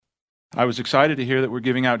I was excited to hear that we're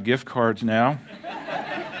giving out gift cards now.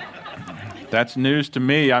 That's news to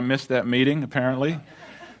me. I missed that meeting, apparently.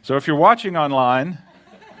 So if you're watching online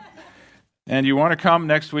and you want to come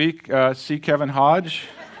next week, see Kevin Hodge.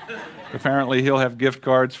 Apparently he'll have gift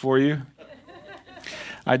cards for you.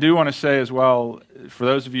 I do want to say as well, for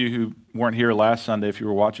those of you who weren't here last Sunday, if you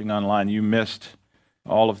were watching online, you missed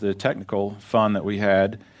all of the technical fun that we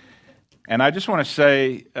had. And I just want to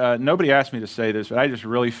say, nobody asked me to say this, but I just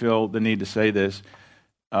really feel the need to say this.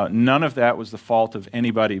 None of that was the fault of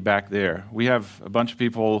anybody back there. We have a bunch of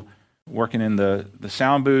people working in the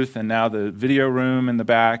sound booth and now the video room in the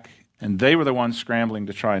back, and they were the ones scrambling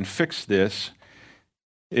to try and fix this.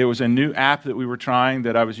 It was a new app that we were trying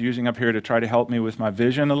that I was using up here to try to help me with my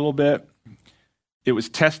vision a little bit. It was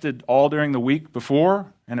tested all during the week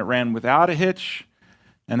before, and it ran without a hitch.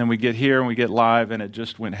 And then we get here and we get live, and it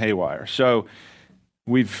just went haywire. So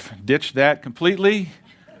we've ditched that completely.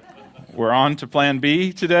 We're on to plan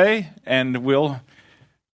B today, and we'll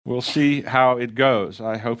see how it goes.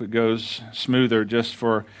 I hope it goes smoother just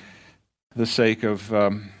for the sake of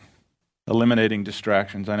eliminating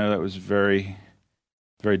distractions. I know that was very,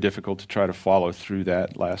 very difficult to try to follow through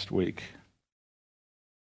that last week.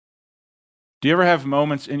 Do you ever have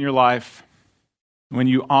moments in your life when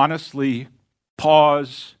you honestly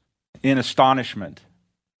pause in astonishment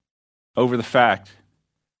over the fact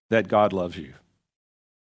that God loves you?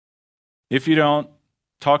 If you don't,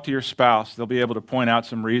 talk to your spouse. They'll be able to point out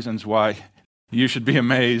some reasons why you should be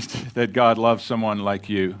amazed that God loves someone like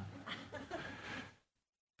you.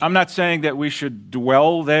 I'm not saying that we should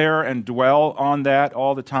dwell there and dwell on that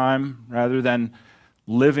all the time, rather than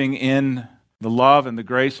living in the love and the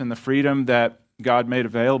grace and the freedom that God made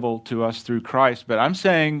available to us through Christ. But I'm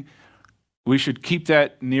saying we should keep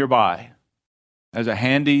that nearby as a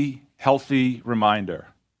handy, healthy reminder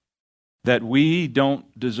that we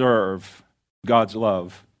don't deserve God's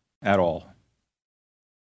love at all.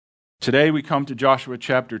 Today we come to Joshua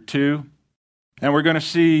chapter 2, and we're going to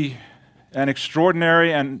see an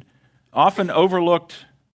extraordinary and often overlooked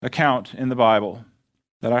account in the Bible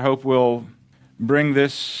that I hope will bring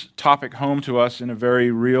this topic home to us in a very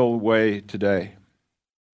real way today.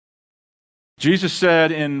 Jesus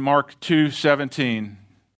said in Mark 2:17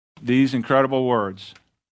 these incredible words,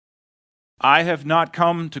 "I have not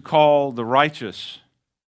come to call the righteous,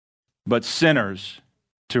 but sinners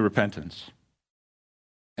to repentance."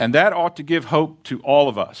 And that ought to give hope to all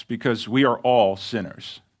of us, because we are all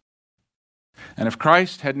sinners. And if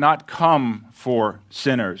Christ had not come for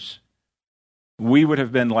sinners, we would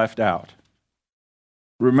have been left out.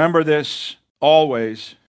 Remember this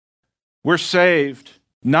always. We're saved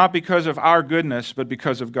not because of our goodness, but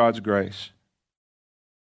because of God's grace.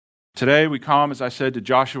 Today we come, as I said, to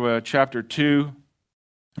Joshua chapter 2,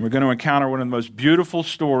 and we're going to encounter one of the most beautiful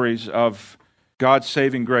stories of God's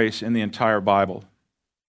saving grace in the entire Bible.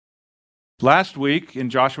 Last week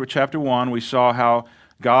in Joshua chapter 1, we saw how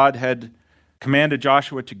God had commanded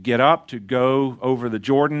Joshua to get up, to go over the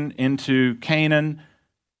Jordan into Canaan,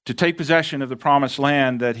 to take possession of the promised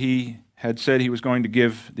land that he had said he was going to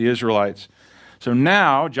give the Israelites. So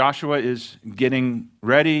now Joshua is getting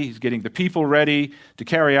ready, he's getting the people ready to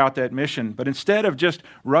carry out that mission. But instead of just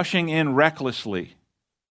rushing in recklessly,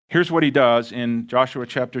 here's what he does in Joshua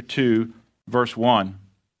chapter 2, verse 1.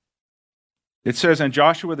 It says, "And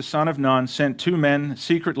Joshua the son of Nun sent 2 men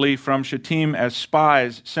secretly from Shittim as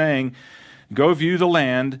spies, saying, 'Go view the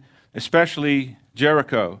land, especially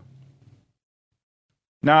Jericho.'"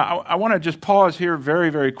 Now, I want to just pause here very,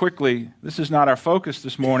 very quickly. This is not our focus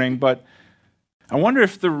this morning, but I wonder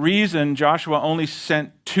if the reason Joshua only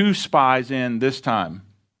sent 2 spies in this time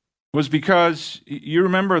was because, you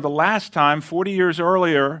remember the last time, 40 years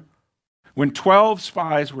earlier, when 12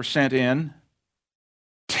 spies were sent in,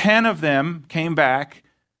 10 of them came back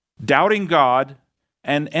doubting God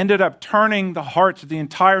and ended up turning the hearts of the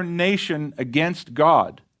entire nation against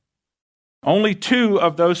God. Only 2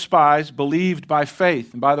 of those spies believed by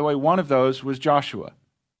faith. And by the way, one of those was Joshua.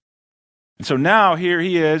 And so now here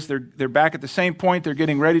he is. They're back at the same point. They're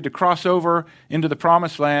getting ready to cross over into the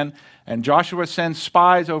promised land. And Joshua sends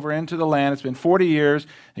spies over into the land. It's been 40 years.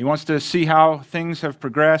 He wants to see how things have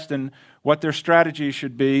progressed and what their strategy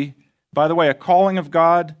should be. By the way, a calling of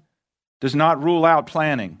God does not rule out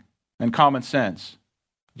planning and common sense.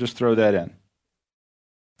 Just throw that in.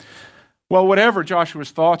 Well, whatever Joshua's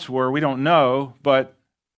thoughts were, we don't know, but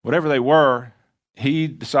whatever they were, he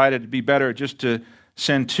decided it'd be better just to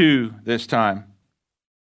send 2 this time.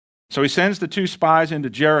 So he sends the 2 spies into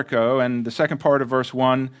Jericho, and the second part of verse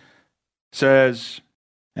 1 says,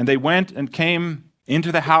 "And they went and came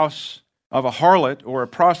into the house of a harlot or a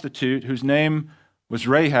prostitute whose name was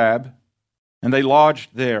Rahab, and they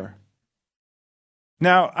lodged there.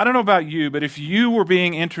 Now, I don't know about you, but if you were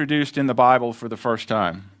being introduced in the Bible for the first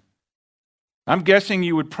time, I'm guessing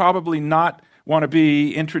you would probably not want to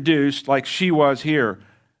be introduced like she was here.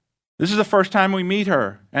 This is the first time we meet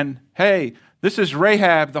her, and hey, this is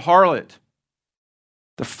Rahab the harlot.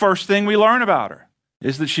 The first thing we learn about her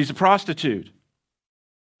is that she's a prostitute.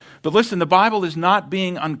 But listen, the Bible is not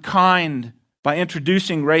being unkind by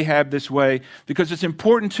introducing Rahab this way, because it's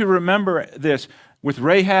important to remember this with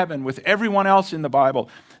Rahab and with everyone else in the Bible.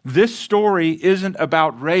 This story isn't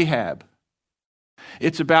about Rahab.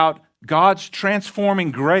 It's about God's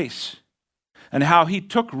transforming grace and how he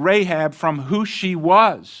took Rahab from who she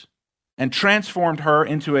was and transformed her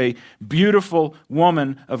into a beautiful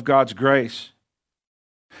woman of God's grace.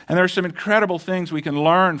 And there are some incredible things we can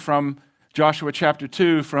learn from Joshua chapter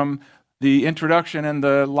 2, from the introduction and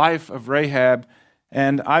the life of Rahab.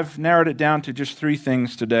 And I've narrowed it down to just 3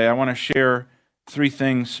 things today. I want to share 3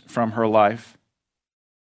 things from her life.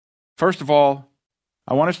 First of all,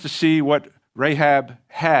 I want us to see what Rahab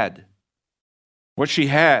had, what she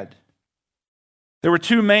had. There were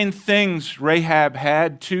 2 main things Rahab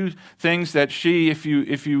had, 2 things that she, if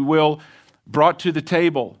you will, brought to the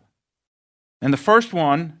table. And the first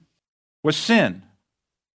one was sin.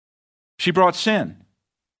 She brought sin.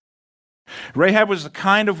 Rahab was the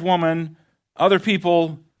kind of woman other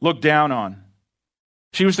people looked down on.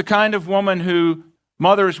 She was the kind of woman who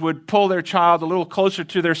mothers would pull their child a little closer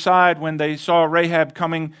to their side when they saw Rahab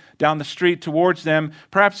coming down the street towards them,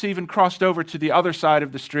 perhaps even crossed over to the other side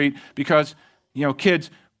of the street because,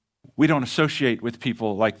 kids, we don't associate with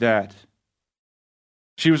people like that.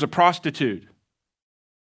 She was a prostitute.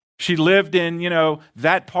 She lived in,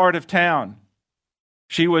 that part of town.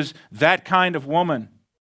 She was that kind of woman.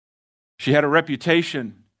 She had a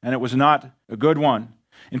reputation, and it was not a good one.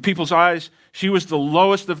 In people's eyes, she was the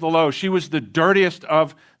lowest of the low. She was the dirtiest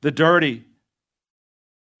of the dirty.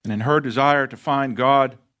 And in her desire to find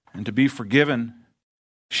God and to be forgiven,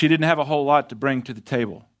 she didn't have a whole lot to bring to the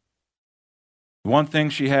table. The one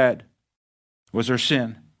thing she had was her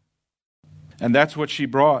sin. And that's what she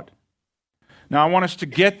brought. Now, I want us to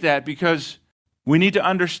get that because we need to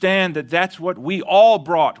understand that that's what we all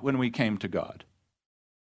brought when we came to God.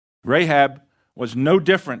 Rahab was no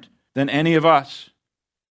different than any of us.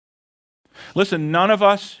 Listen, none of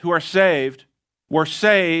us who are saved were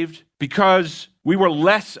saved because we were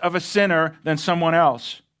less of a sinner than someone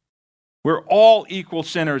else. We're all equal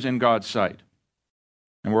sinners in God's sight.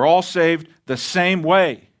 And we're all saved the same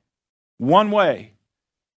way, one way,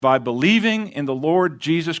 by believing in the Lord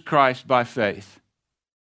Jesus Christ by faith.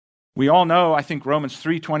 We all know, I think, Romans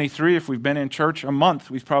 3:23, if we've been in church a month,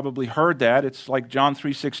 we've probably heard that. It's like John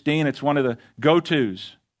 3:16. It's one of the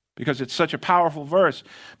go-tos because it's such a powerful verse.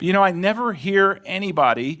 But I never hear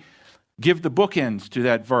anybody give the bookends to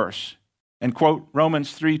that verse and quote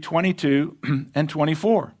Romans 3:22 and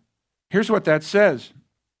 24. Here's what that says.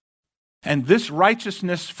 And this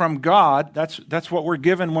righteousness from God, that's what we're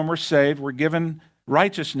given when we're saved. We're given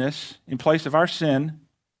righteousness in place of our sin.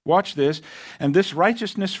 Watch this. And this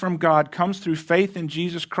righteousness from God comes through faith in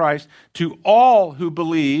Jesus Christ to all who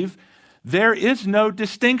believe. There is no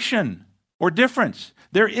distinction or difference.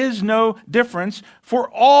 There is no difference, for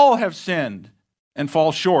all have sinned and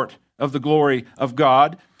fall short of the glory of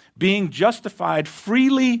God, being justified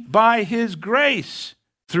freely by his grace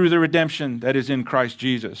through the redemption that is in Christ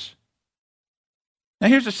Jesus. Now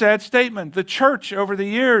here's a sad statement. The church over the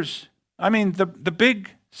years, the big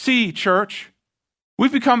C church,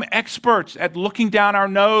 we've become experts at looking down our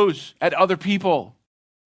nose at other people.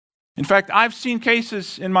 In fact, I've seen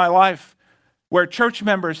cases in my life where church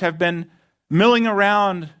members have been milling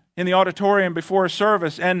around in the auditorium before a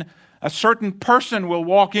service, and a certain person will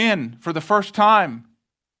walk in for the first time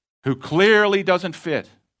who clearly doesn't fit.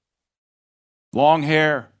 Long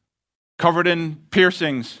hair, covered in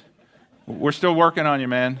piercings. We're still working on you,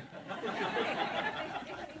 man.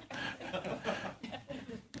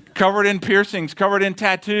 Covered in piercings, covered in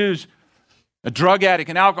tattoos, a drug addict,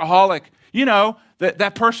 an alcoholic.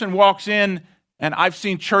 That person walks in, and I've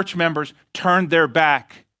seen church members turn their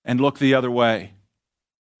back and look the other way.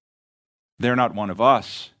 They're not one of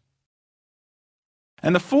us.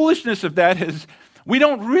 And the foolishness of that is we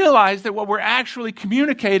don't realize that what we're actually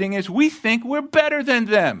communicating is we think we're better than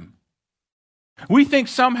them. We think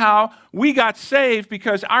somehow we got saved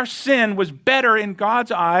because our sin was better in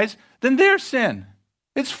God's eyes than their sin.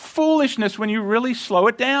 It's foolishness when you really slow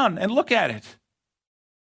it down and look at it.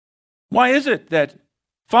 Why is it that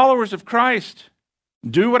followers of Christ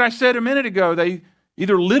do what I said a minute ago? They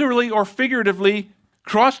either literally or figuratively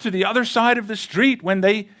cross to the other side of the street when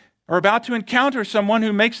they are about to encounter someone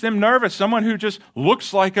who makes them nervous, someone who just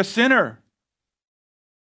looks like a sinner.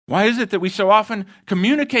 Why is it that we so often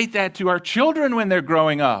communicate that to our children when they're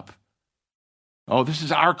growing up? Oh, this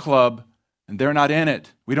is our club, and they're not in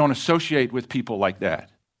it. We don't associate with people like that.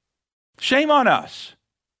 Shame on us.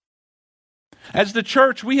 As the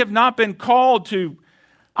church, we have not been called to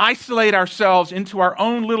isolate ourselves into our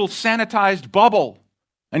own little sanitized bubble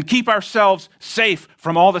and keep ourselves safe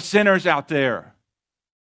from all the sinners out there.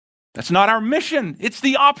 That's not our mission. It's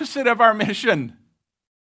the opposite of our mission.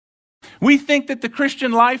 We think that the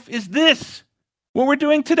Christian life is this, what we're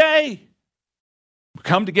doing today. We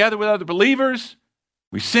come together with other believers,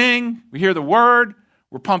 we sing, we hear the word,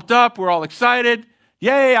 we're pumped up, we're all excited.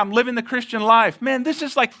 Yay, I'm living the Christian life. Man, this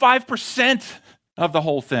is like 5% of the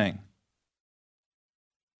whole thing.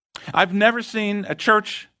 I've never seen a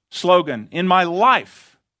church slogan in my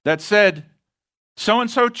life that said,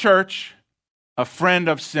 so-and-so church, a friend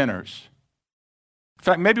of sinners. In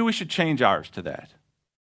fact, maybe we should change ours to that.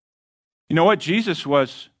 You know what? Jesus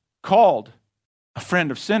was called a friend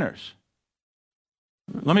of sinners.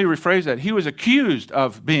 Let me rephrase that. He was accused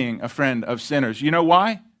of being a friend of sinners. You know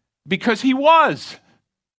why? Because he was.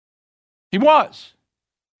 He was.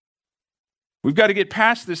 We've got to get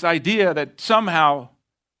past this idea that somehow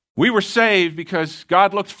we were saved because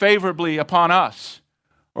God looked favorably upon us,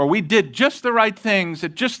 or we did just the right things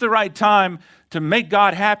at just the right time to make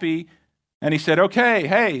God happy, and he said, okay,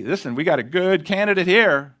 hey, listen, we got a good candidate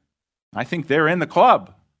here. I think they're in the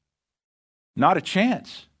club. Not a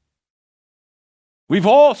chance. We've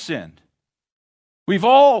all sinned. We've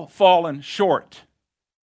all fallen short.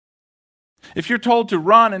 If you're told to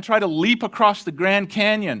run and try to leap across the Grand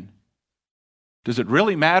Canyon, does it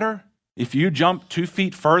really matter if you jump 2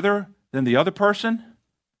 feet further than the other person?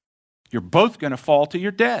 You're both going to fall to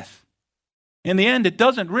your death. In the end, it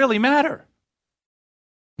doesn't really matter.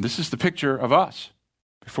 This is the picture of us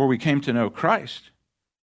before we came to know Christ.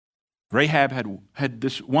 Rahab had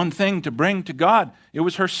this one thing to bring to God. It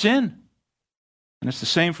was her sin. And it's the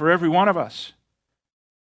same for every one of us.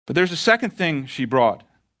 But there's a second thing she brought.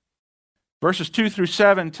 Verses 2 through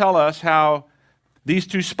 7 tell us how these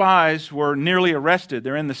two spies were nearly arrested.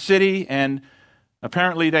 They're in the city, and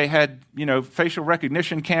apparently they had, facial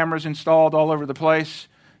recognition cameras installed all over the place,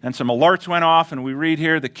 and some alerts went off, and we read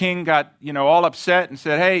here the king got, all upset and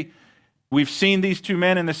said, hey, we've seen these two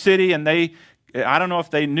men in the city, and I don't know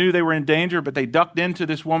if they knew they were in danger, but they ducked into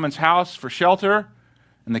this woman's house for shelter,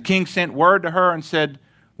 and the king sent word to her and said,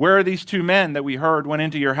 where are these two men that we heard went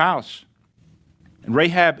into your house? And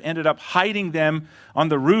Rahab ended up hiding them on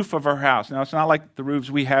the roof of her house. Now, it's not like the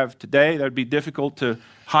roofs we have today. That would be difficult to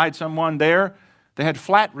hide someone there. They had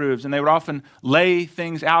flat roofs, and they would often lay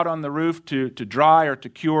things out on the roof to dry or to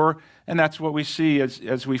cure, and that's what we see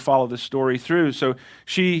as we follow the story through. So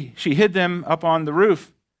she hid them up on the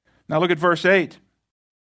roof. Now look at verse 8.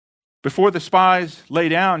 Before the spies lay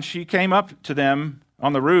down, she came up to them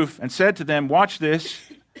on the roof and said to them, watch this,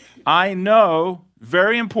 I know,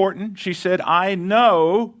 very important, she said, I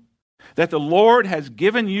know that the Lord has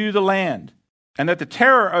given you the land, and that the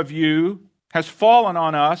terror of you has fallen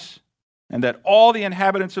on us, and that all the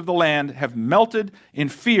inhabitants of the land have melted in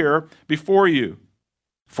fear before you.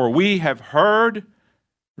 For we have heard,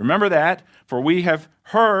 remember that, for we have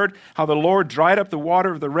heard how the Lord dried up the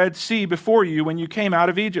water of the Red Sea before you when you came out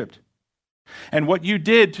of Egypt, and what you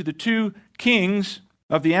did to the 2 kings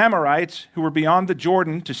of the Amorites who were beyond the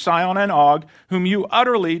Jordan, to Sihon and Og, whom you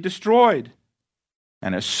utterly destroyed.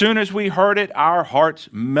 And as soon as we heard it, our hearts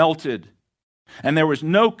melted, and there was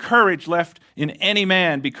no courage left in any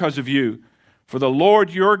man because of you. For the Lord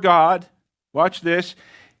your God, watch this,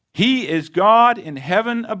 he is God in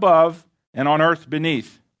heaven above and on earth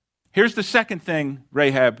beneath. Here's the second thing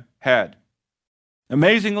Rahab had.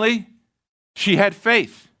 Amazingly, she had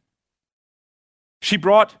faith. She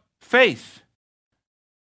brought faith.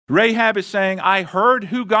 Rahab is saying, I heard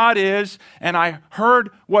who God is, and I heard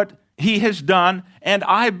what he has done, and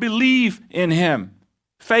I believe in him.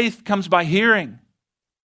 Faith comes by hearing.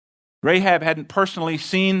 Rahab hadn't personally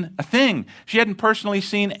seen a thing. She hadn't personally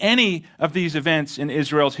seen any of these events in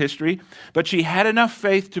Israel's history, but she had enough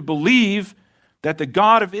faith to believe that the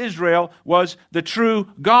God of Israel was the true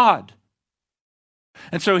God.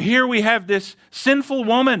 And so here we have this sinful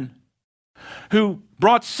woman who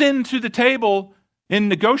brought sin to the table in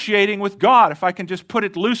negotiating with God, if I can just put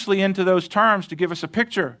it loosely into those terms to give us a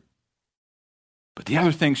picture. But the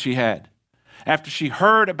other thing she had, after she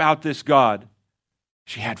heard about this God,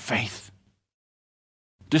 she had faith.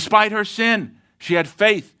 Despite her sin, she had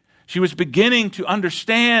faith. She was beginning to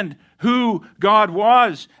understand who God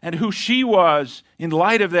was and who she was in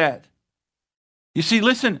light of that. You see,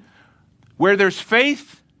 listen, where there's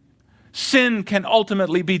faith, sin can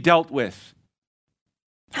ultimately be dealt with.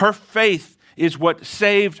 Her faith is what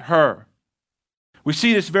saved her. We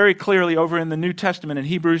see this very clearly over in the New Testament in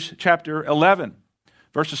Hebrews chapter 11,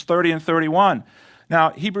 verses 30 and 31. Now,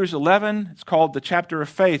 Hebrews 11, it's called the chapter of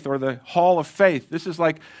faith or the hall of faith. This is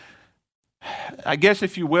like, I guess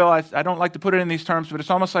if you will, I don't like to put it in these terms, but it's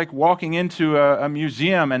almost like walking into a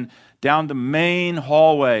museum and down the main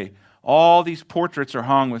hallway. All these portraits are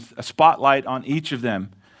hung with a spotlight on each of them.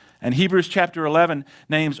 And Hebrews chapter 11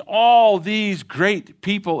 names all these great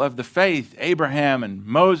people of the faith, Abraham and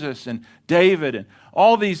Moses and David and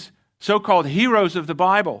all these so-called heroes of the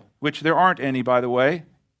Bible, which there aren't any, by the way.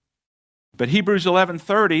 But Hebrews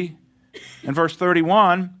 11:30 and verse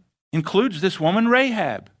 31 includes this woman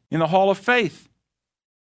Rahab in the hall of faith.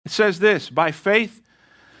 It says this, by faith,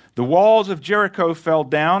 the walls of Jericho fell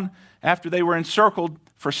down after they were encircled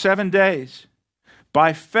for 7 days.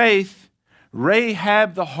 By faith,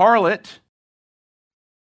 Rahab the harlot,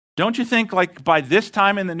 don't you think like by this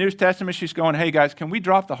time in the New Testament she's going, hey guys, can we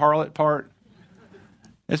drop the harlot part?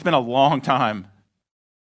 It's been a long time.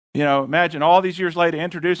 You know, imagine all these years later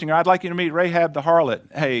introducing her, I'd like you to meet Rahab the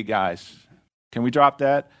harlot. Hey guys, can we drop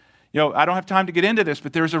that? You know, I don't have time to get into this,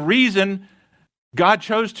 but there's a reason God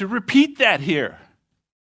chose to repeat that here.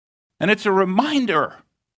 And it's a reminder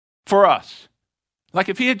for us. Like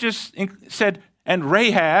if he had just said, and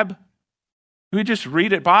Rahab, we just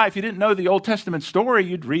read it by. If you didn't know the Old Testament story,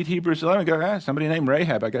 you'd read Hebrews 11 and go, somebody named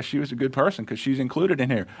Rahab. I guess she was a good person because she's included in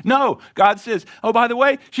here. No, God says, oh, by the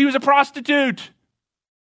way, she was a prostitute.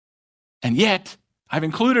 And yet, I've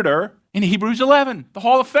included her in Hebrews 11, the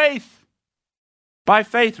hall of faith. By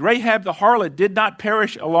faith, Rahab the harlot did not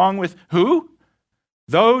perish along with who?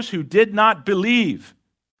 Those who did not believe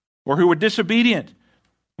or who were disobedient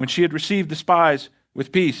when she had received the spies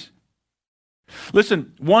with peace.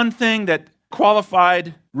 Listen, one thing that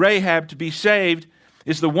qualified Rahab to be saved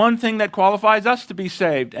is the one thing that qualifies us to be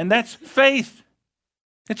saved, and that's faith.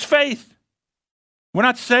 It's faith. We're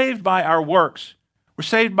not saved by our works. We're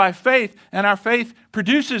saved by faith, and our faith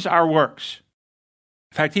produces our works.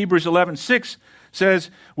 In fact, Hebrews 11:6 says,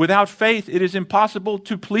 without faith it is impossible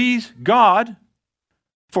to please God,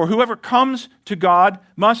 for whoever comes to God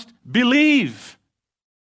must believe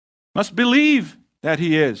that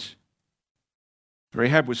he is.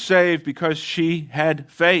 Rahab was saved because she had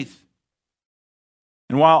faith.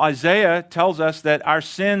 And while Isaiah tells us that our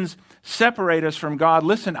sins separate us from God,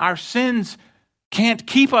 listen, our sins can't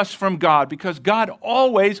keep us from God because God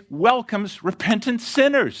always welcomes repentant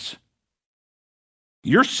sinners.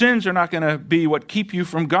 Your sins are not going to be what keep you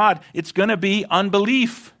from God. It's going to be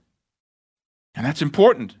unbelief. And that's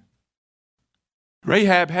important.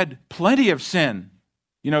 Rahab had plenty of sin,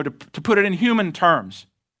 to put it in human terms.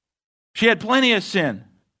 She had plenty of sin,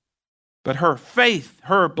 but her faith,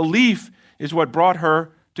 her belief is what brought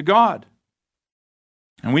her to God.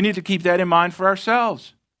 And we need to keep that in mind for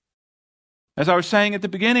ourselves. As I was saying at the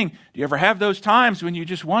beginning, do you ever have those times when you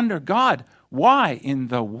just wonder, God, why in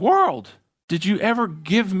the world did you ever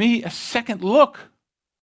give me a second look?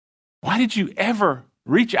 Why did you ever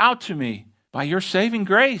reach out to me by your saving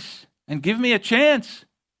grace and give me a chance?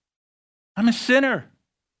 I'm a sinner.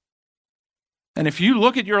 And if you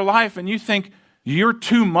look at your life and you think you're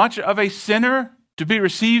too much of a sinner to be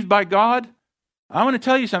received by God, I want to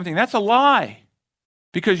tell you something. That's a lie.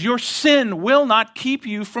 Because your sin will not keep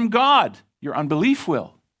you from God. Your unbelief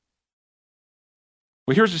will.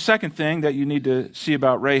 Well, here's the second thing that you need to see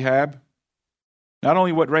about Rahab. Not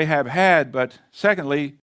only what Rahab had, but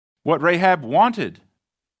secondly, what Rahab wanted.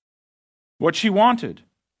 What she wanted.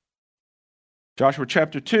 Joshua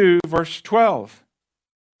chapter 2, verse 12.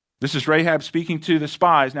 This is Rahab speaking to the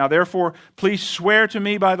spies. Now, therefore, please swear to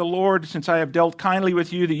me by the Lord, since I have dealt kindly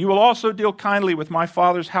with you, that you will also deal kindly with my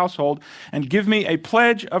father's household, and give me a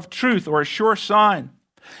pledge of truth or a sure sign,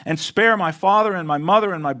 and spare my father and my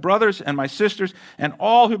mother and my brothers and my sisters and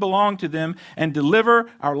all who belong to them, and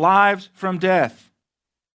deliver our lives from death.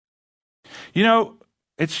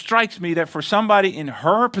 It strikes me that for somebody in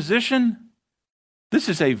her position, this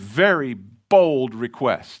is a very bold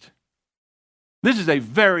request. This is a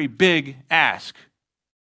very big ask,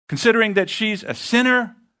 considering that she's a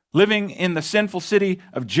sinner living in the sinful city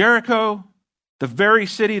of Jericho, the very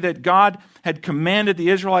city that God had commanded the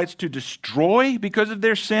Israelites to destroy because of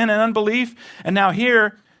their sin and unbelief. And now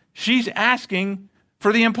here, she's asking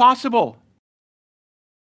for the impossible.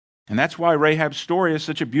 And that's why Rahab's story is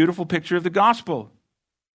such a beautiful picture of the gospel.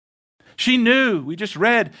 She knew, we just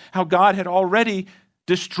read, how God had already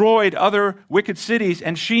destroyed other wicked cities,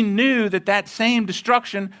 and she knew that that same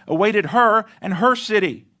destruction awaited her and her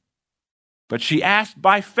city. but she asked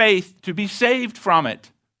by faith to be saved from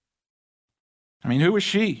it. I mean, who was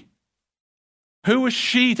she? Who was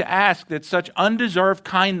she to ask that such undeserved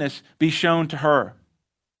kindness be shown to her?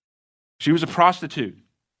 She was a prostitute,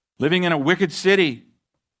 living in a wicked city.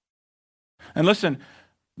 And listen,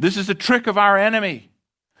 this is a trick of our enemy.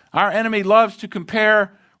 Our enemy loves to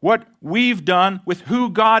compare what we've done with who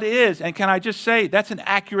God is. And can I just say, that's an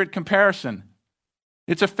accurate comparison.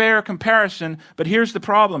 It's a fair comparison, but here's the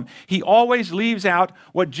problem. He always leaves out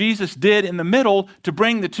what Jesus did in the middle to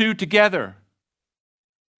bring the two together.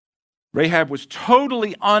 Rahab was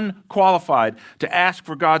totally unqualified to ask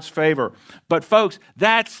for God's favor. But folks,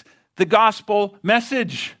 that's the gospel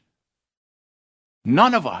message.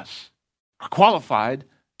 None of us are qualified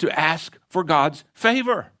to ask for God's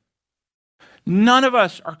favor. None of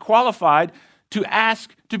us are qualified to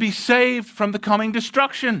ask to be saved from the coming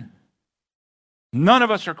destruction. None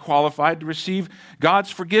of us are qualified to receive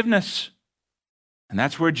God's forgiveness. And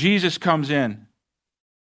that's where Jesus comes in.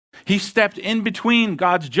 He stepped in between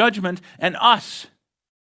God's judgment and us,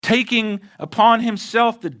 taking upon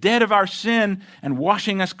himself the debt of our sin and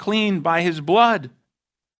washing us clean by his blood.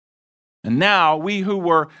 And now we who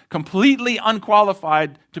were completely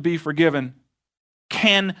unqualified to be forgiven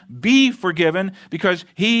can be forgiven because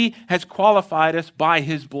he has qualified us by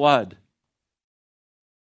his blood.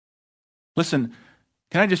 Listen,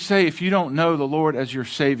 can I just say, if you don't know the Lord as your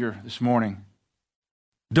Savior this morning,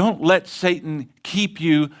 don't let Satan keep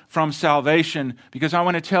you from salvation, because I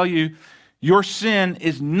want to tell you, your sin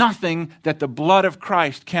is nothing that the blood of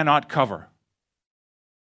Christ cannot cover.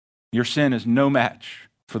 Your sin is no match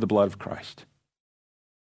for the blood of Christ.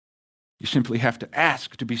 You simply have to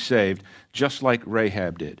ask to be saved, just like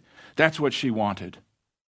Rahab did. That's what she wanted.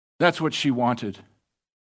 That's what she wanted.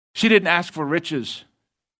 She didn't ask for riches.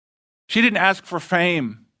 She didn't ask for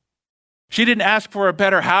fame. She didn't ask for a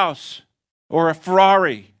better house or a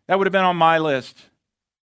Ferrari. That would have been on my list.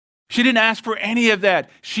 She didn't ask for any of that.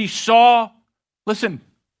 She saw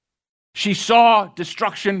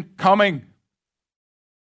destruction coming.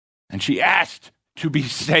 And she asked to be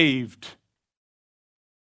saved.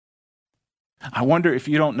 I wonder if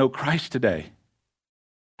you don't know Christ today.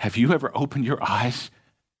 Have you ever opened your eyes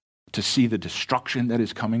to see the destruction that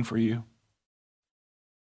is coming for you?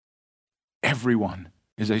 Everyone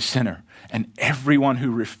is a sinner, and everyone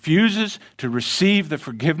who refuses to receive the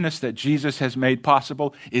forgiveness that Jesus has made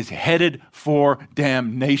possible is headed for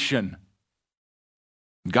damnation.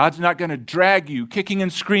 God's not going to drag you kicking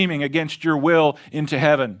and screaming against your will into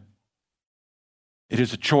heaven. It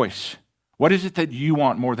is a choice. What is it that you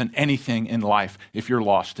want more than anything in life if you're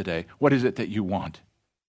lost today? What is it that you want?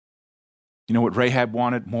 You know what Rahab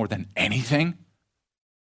wanted more than anything?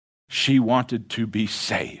 She wanted to be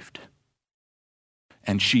saved.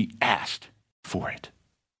 And she asked for it.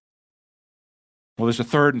 Well, there's a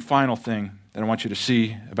third and final thing that I want you to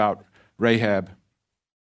see about Rahab,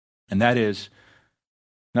 and that is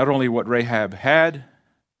not only what Rahab had,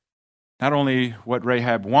 not only what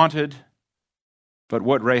Rahab wanted, but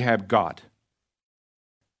what Rahab got.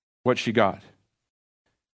 What she got.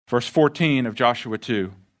 Verse 14 of Joshua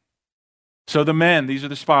 2. So the men, these are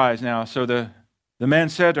the spies now, so the men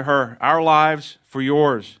said to her, "Our lives for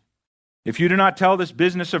yours. If you do not tell this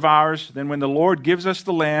business of ours, then when the Lord gives us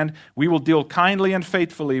the land, we will deal kindly and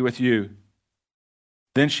faithfully with you."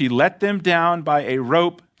 Then she let them down by a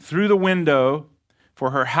rope through the window,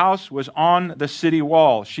 for her house was on the city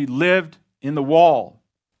wall. She lived in the wall.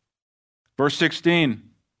 Verse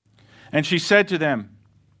 16, and she said to them,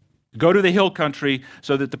 "Go to the hill country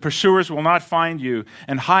so that the pursuers will not find you,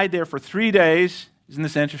 and hide there for 3 days." Isn't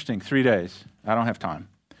this interesting? 3 days. I don't have time.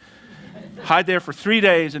 "Hide there for 3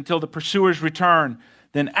 days until the pursuers return.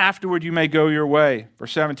 Then afterward you may go your way."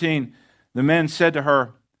 Verse 17, the men said to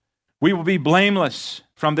her, "We will be blameless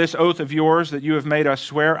from this oath of yours that you have made us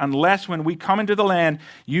swear, unless when we come into the land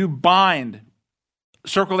you bind."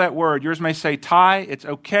 Circle that word. Yours may say tie. It's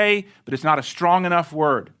okay, but it's not a strong enough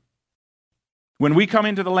word. "When we come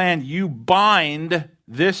into the land, you bind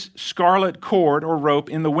this scarlet cord or rope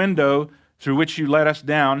in the window through which you let us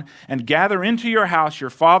down, and gather into your house your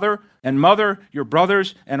father and mother, your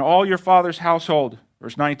brothers, and all your father's household."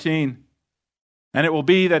 Verse 19, "And it will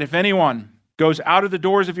be that if anyone goes out of the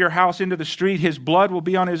doors of your house into the street, his blood will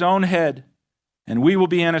be on his own head, and we will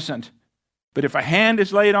be innocent. But if a hand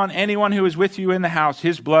is laid on anyone who is with you in the house,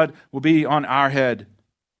 his blood will be on our head.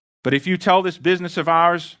 But if you tell this business of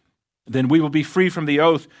ours, then we will be free from the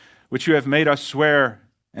oath which you have made us swear."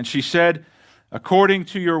 And she said, "According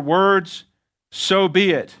to your words, so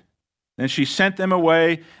be it." Then she sent them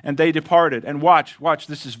away, and they departed. And watch,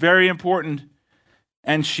 this is very important.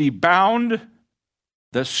 "And she bound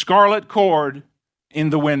the scarlet cord in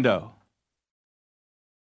the window.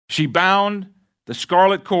 She bound the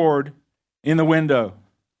scarlet cord in the window.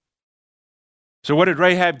 So what did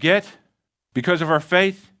Rahab get because of her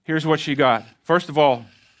faith? Here's what she got. First of all,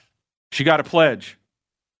 she got a pledge.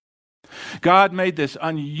 God made this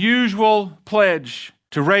unusual pledge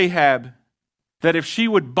to Rahab that if she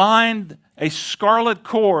would bind a scarlet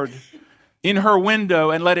cord in her window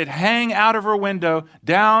and let it hang out of her window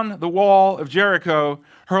down the wall of Jericho,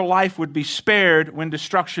 her life would be spared when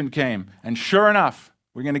destruction came. And sure enough,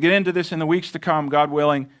 we're going to get into this in the weeks to come, God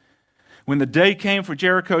willing. When the day came for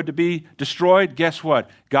Jericho to be destroyed, guess what?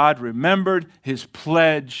 God remembered his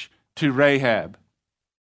pledge to Rahab.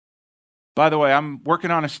 By the way, I'm working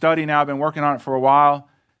on a study now. I've been working on it for a while.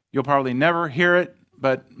 You'll probably never hear it,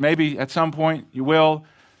 but maybe at some point you will.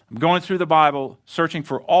 I'm going through the Bible, searching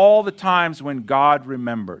for all the times when God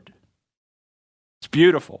remembered. It's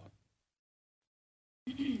beautiful.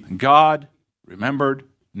 And God remembered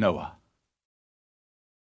Noah.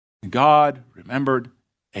 And God remembered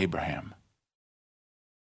Abraham.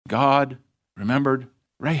 God remembered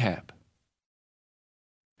Rahab.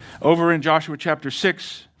 Over in Joshua chapter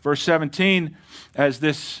 6, verse 17, as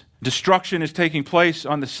this destruction is taking place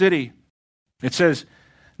on the city, it says,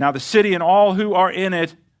 "Now the city and all who are in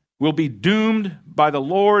it will be doomed by the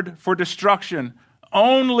Lord for destruction.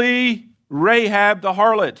 Only Rahab the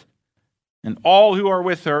harlot and all who are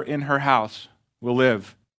with her in her house will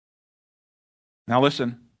live." Now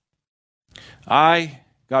listen, I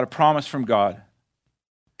got a promise from God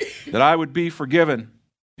that I would be forgiven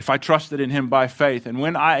if I trusted in him by faith. And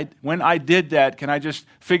when I did that, can I just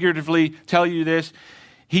figuratively tell you this?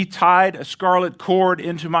 He tied a scarlet cord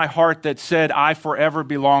into my heart that said, I forever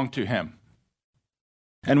belong to him.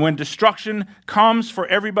 And when destruction comes for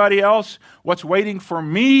everybody else, what's waiting for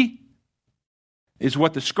me is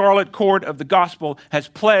what the scarlet cord of the gospel has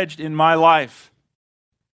pledged in my life.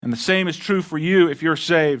 And the same is true for you if you're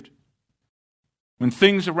saved. When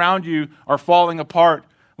things around you are falling apart,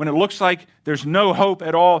 when it looks like there's no hope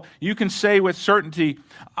at all, you can say with certainty,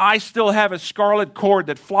 I still have a scarlet cord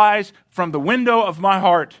that flies from the window of my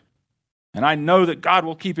heart. And I know that God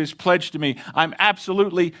will keep his pledge to me. I'm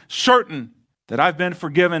absolutely certain that I've been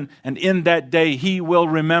forgiven, and in that day he will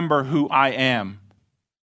remember who I am.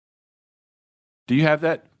 Do you have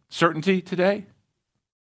that certainty today?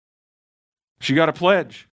 She got a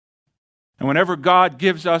pledge. And whenever God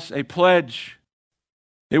gives us a pledge,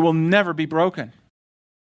 it will never be broken.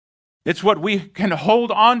 It's what we can hold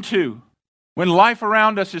on to when life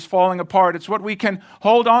around us is falling apart. It's what we can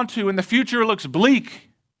hold on to when the future looks bleak.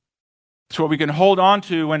 It's what we can hold on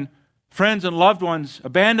to when friends and loved ones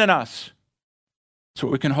abandon us. It's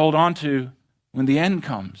what we can hold on to when the end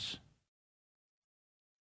comes.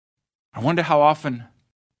 I wonder how often,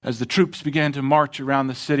 as the troops began to march around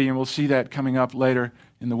the city, and we'll see that coming up later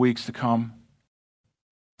in the weeks to come,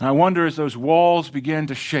 and I wonder as those walls began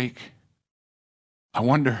to shake, I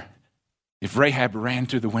wonder if Rahab ran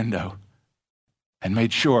to the window and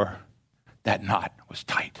made sure that knot was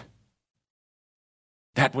tight.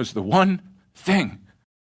 That was the one thing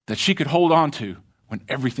that she could hold on to when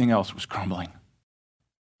everything else was crumbling.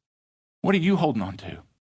 What are you holding on to?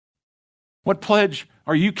 What pledge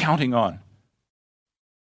are you counting on?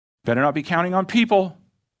 Better not be counting on people.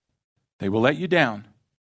 They will let you down,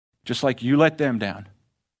 just like you let them down.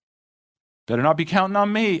 Better not be counting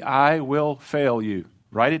on me. I will fail you.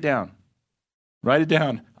 Write it down. Write it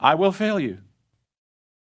down. I will fail you.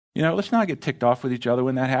 You know, let's not get ticked off with each other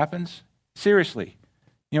when that happens. Seriously.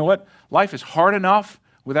 You know what? Life is hard enough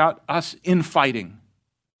without us infighting.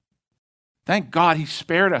 Thank God he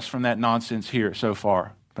spared us from that nonsense here so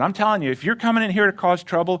far. But I'm telling you, if you're coming in here to cause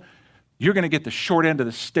trouble, you're going to get the short end of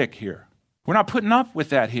the stick here. We're not putting up with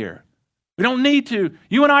that here. We don't need to.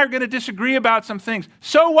 You and I are going to disagree about some things.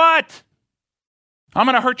 So what? I'm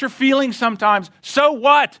going to hurt your feelings sometimes. So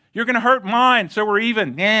what? You're going to hurt mine, so we're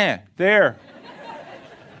even. Yeah, there.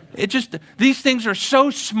 These things are so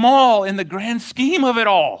small in the grand scheme of it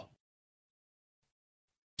all.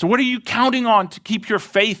 So what are you counting on to keep your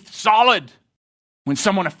faith solid when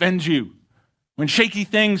someone offends you? When shaky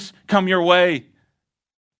things come your way?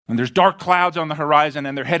 When there's dark clouds on the horizon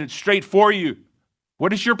and they're headed straight for you?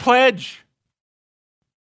 What is your pledge?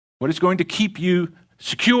 What is going to keep you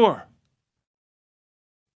secure?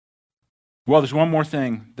 Well, there's one more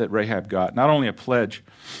thing that Rahab got. Not only a pledge,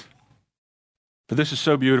 but this is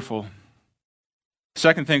so beautiful.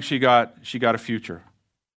 Second thing she got a future.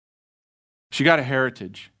 She got a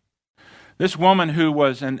heritage. This woman who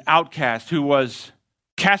was an outcast, who was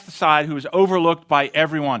cast aside, who was overlooked by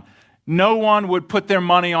everyone. No one would put their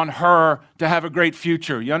money on her to have a great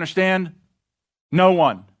future. You understand? No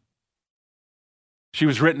one. She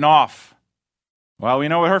was written off. Well, we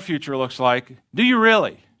know what her future looks like. Do you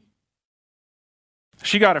really?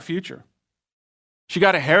 She got a future. She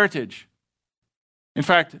got a heritage. In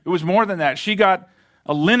fact, it was more than that. She got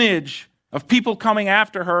a lineage of people coming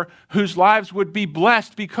after her whose lives would be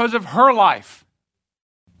blessed because of her life.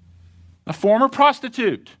 A former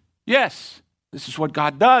prostitute. Yes, this is what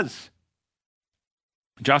God does.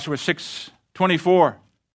 Joshua 6:24.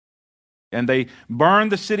 And they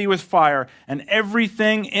burned the city with fire and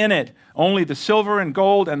everything in it. Only the silver and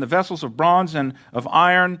gold and the vessels of bronze and of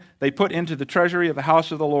iron they put into the treasury of the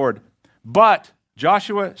house of the Lord. But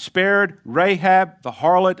Joshua spared Rahab the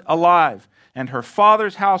harlot alive, and her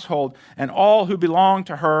father's household, and all who belonged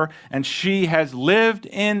to her, and she has lived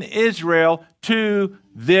in Israel to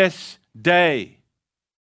this day.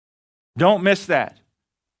 Don't miss that.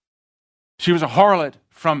 She was a harlot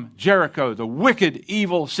from Jericho, the wicked,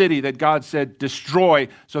 evil city that God said destroy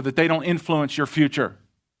so that they don't influence your future.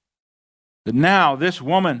 But now this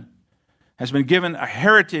woman has been given a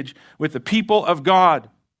heritage with the people of God,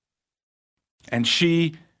 and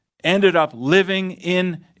she ended up living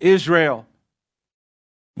in Israel.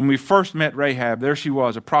 When we first met Rahab, there she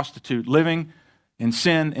was, a prostitute living in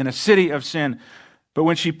sin, in a city of sin. But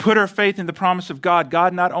when she put her faith in the promise of God,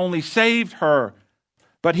 God not only saved her,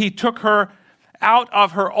 but he took her out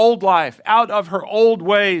of her old life, out of her old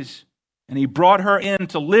ways, and he brought her in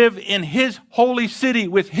to live in his holy city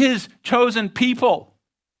with his chosen people.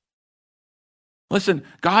 Listen,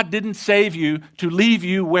 God didn't save you to leave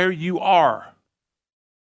you where you are.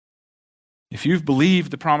 If you've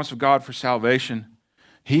believed the promise of God for salvation,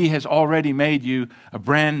 he has already made you a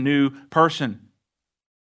brand new person.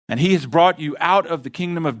 And he has brought you out of the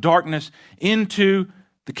kingdom of darkness into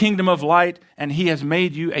the kingdom of light, and he has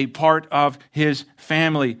made you a part of his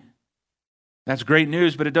family. That's great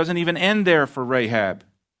news, but it doesn't even end there for Rahab.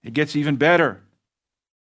 It gets even better.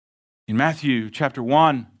 In Matthew chapter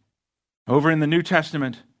 1, over in the New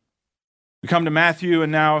Testament, we come to Matthew,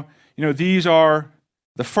 and now, these are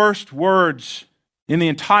the first words in the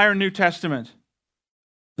entire New Testament.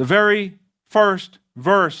 The very first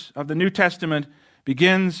verse of the New Testament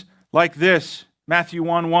begins like this, Matthew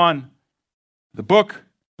 1:1. The book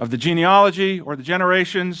of the genealogy or the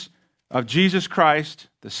generations of Jesus Christ,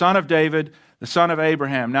 the son of David, the son of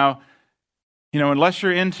Abraham. Now, unless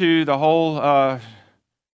you're into the whole, I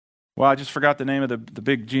just forgot the name of the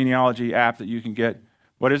big genealogy app that you can get.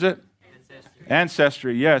 What is it?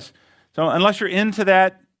 Ancestry, yes. So unless you're into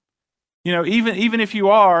that, even if you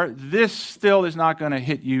are, this still is not going to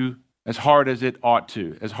hit you as hard as it ought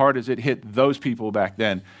to, as hard as it hit those people back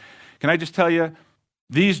then. Can I just tell you,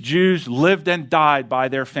 these Jews lived and died by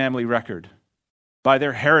their family record, by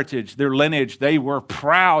their heritage, their lineage. They were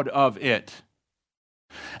proud of it.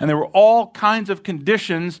 And there were all kinds of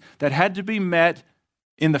conditions that had to be met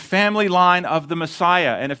in the family line of the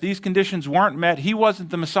Messiah. And if these conditions weren't met, he wasn't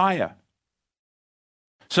the Messiah.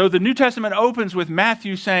 So the New Testament opens with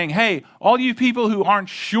Matthew saying, hey, all you people who aren't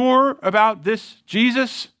sure about this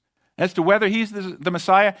Jesus, as to whether he's the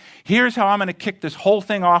Messiah, here's how I'm going to kick this whole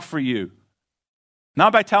thing off for you.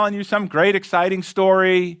 Not by telling you some great, exciting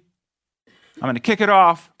story. I'm going to kick it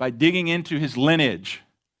off by digging into his lineage.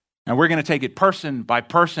 And we're going to take it person by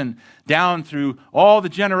person down through all the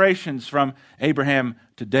generations from Abraham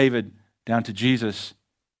to David down to Jesus.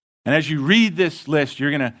 And as you read this list,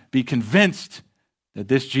 you're going to be convinced that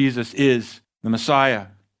this Jesus is the Messiah.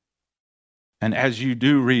 And as you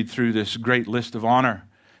do read through this great list of honor,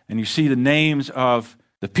 and you see the names of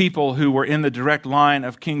the people who were in the direct line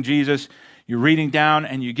of King Jesus, you're reading down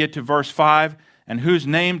and you get to verse 5, and whose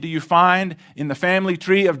name do you find in the family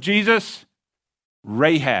tree of Jesus?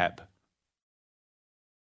 Rahab.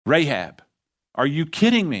 Rahab. Are you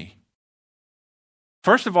kidding me?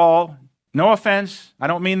 First of all, no offense, I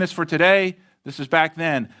don't mean this for today, this is back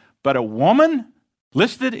then, but a woman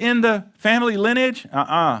listed in the family lineage?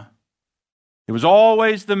 It was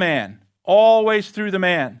always the man, always through the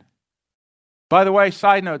man. By the way,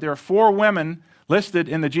 side note, there are 4 women listed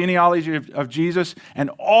in the genealogy of Jesus, and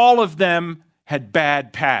all of them had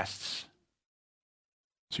bad pasts.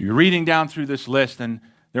 So you're reading down through this list, and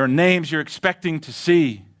there are names you're expecting to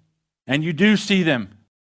see, and you do see them.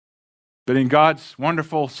 But in God's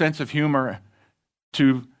wonderful sense of humor,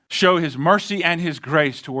 to show his mercy and his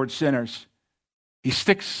grace towards sinners, he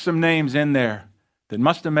sticks some names in there that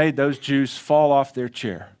must have made those Jews fall off their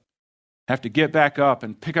chair, have to get back up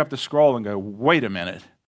and pick up the scroll and go, wait a minute.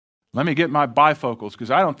 Let me get my bifocals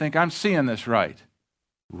because I don't think I'm seeing this right.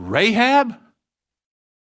 Rahab?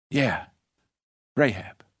 Yeah,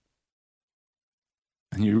 Rahab.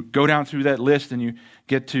 And you go down through that list and you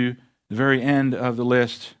get to the very end of the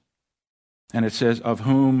list, and it says, of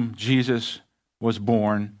whom Jesus was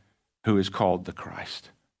born, who is called the Christ.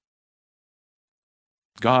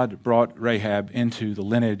 God brought Rahab into the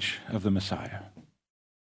lineage of the Messiah.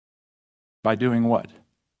 By doing what?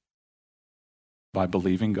 By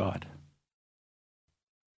believing God.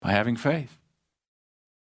 By having faith.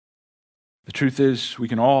 The truth is, we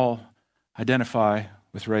can all identify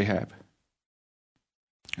with Rahab.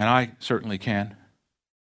 And I certainly can.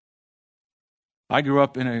 I grew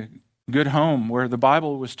up in a good home where the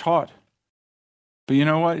Bible was taught. But you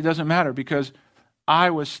know what? It doesn't matter because I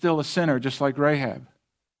was still a sinner just like Rahab.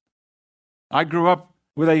 I grew up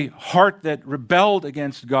with a heart that rebelled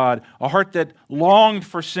against God, a heart that longed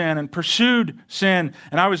for sin and pursued sin,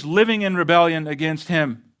 and I was living in rebellion against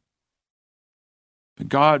Him. But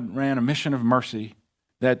God ran a mission of mercy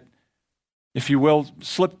that, if you will,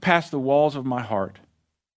 slipped past the walls of my heart.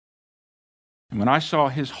 And when I saw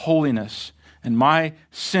His holiness and my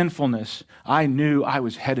sinfulness, I knew I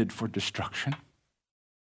was headed for destruction.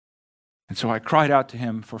 And so I cried out to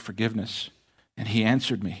Him for forgiveness, and He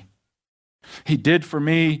answered me. He did for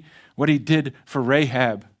me what He did for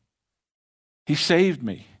Rahab. He saved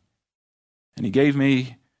me, and He gave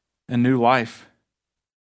me a new life.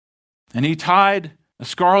 And He tied a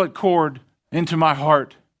scarlet cord into my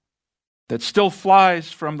heart that still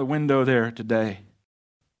flies from the window there today.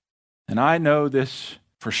 And I know this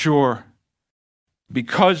for sure,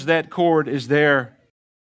 because that cord is there.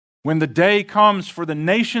 When the day comes for the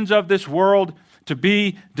nations of this world to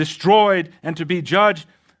be destroyed and to be judged,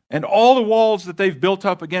 and all the walls that they've built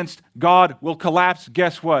up against God will collapse,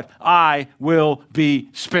 guess what? I will be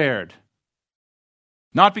spared.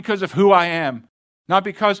 Not because of who I am, not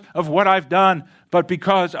because of what I've done, but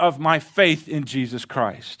because of my faith in Jesus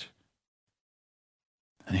Christ.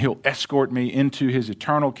 And He'll escort me into His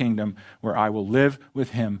eternal kingdom where I will live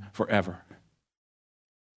with Him forever.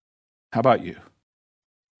 How about you?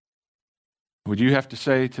 Would you have to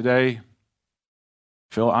say today,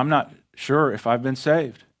 Phil, I'm not sure if I've been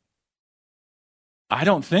saved. I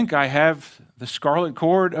don't think I have the scarlet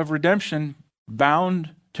cord of redemption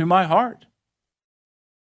bound to my heart.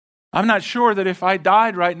 I'm not sure that if I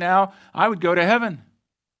died right now, I would go to heaven.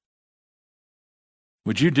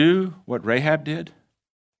 Would you do what Rahab did?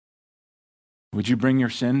 Would you bring your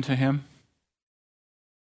sin to Him?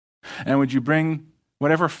 And would you bring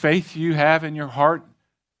whatever faith you have in your heart,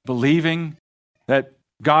 believing that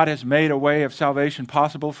God has made a way of salvation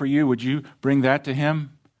possible for you? Would you bring that to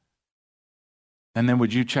Him? And then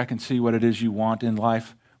would you check and see what it is you want in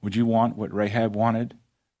life? Would you want what Rahab wanted?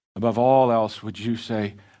 Above all else, would you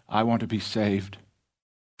say, I want to be saved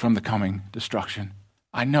from the coming destruction.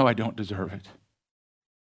 I know I don't deserve it,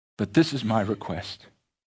 but this is my request.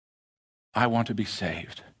 I want to be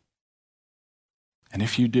saved. And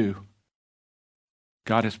if you do,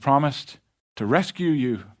 God has promised to rescue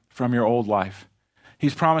you from your old life.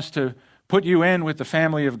 He's promised to put you in with the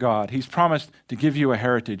family of God. He's promised to give you a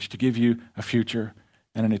heritage, to give you a future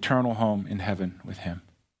and an eternal home in heaven with Him.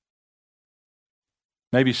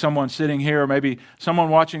 Maybe someone sitting here, or maybe someone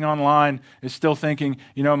watching online is still thinking,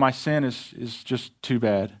 my sin is just too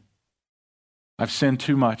bad. I've sinned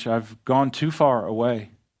too much. I've gone too far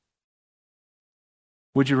away.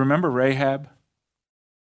 Would you remember Rahab?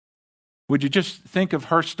 Would you just think of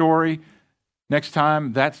her story next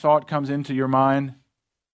time that thought comes into your mind?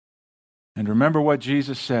 And remember what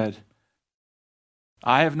Jesus said,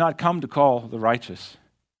 I have not come to call the righteous.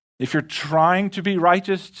 If you're trying to be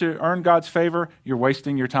righteous to earn God's favor, you're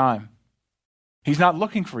wasting your time. He's not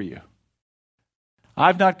looking for you.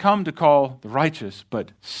 I've not come to call the righteous,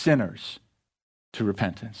 but sinners to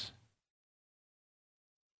repentance.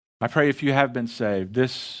 I pray if you have been saved,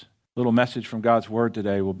 this little message from God's Word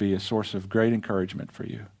today will be a source of great encouragement for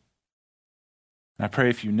you. And I pray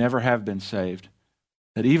if you never have been saved,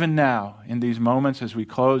 that even now, in these moments as we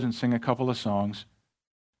close and sing a couple of songs,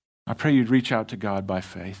 I pray you'd reach out to God by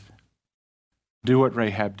faith. Do what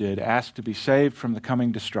Rahab did. Ask to be saved from the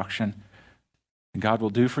coming destruction. And God will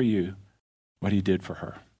do for you what He did for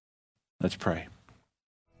her. Let's pray.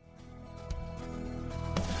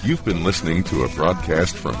 You've been listening to a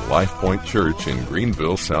broadcast from Life Point Church in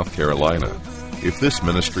Greenville, South Carolina. If this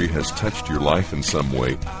ministry has touched your life in some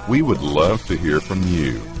way, we would love to hear from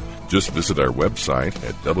you. Just visit our website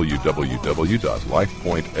at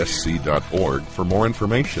www.lifepointsc.org for more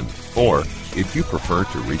information. Or, if you prefer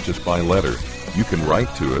to reach us by letter, you can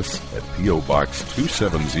write to us at P.O. Box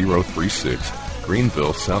 27036,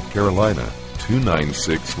 Greenville, South Carolina,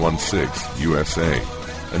 29616, USA.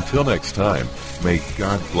 Until next time, may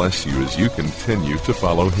God bless you as you continue to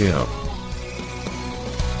follow Him.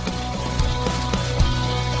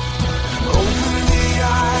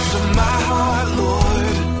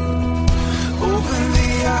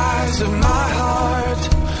 of my heart,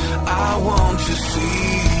 I want to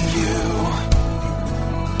see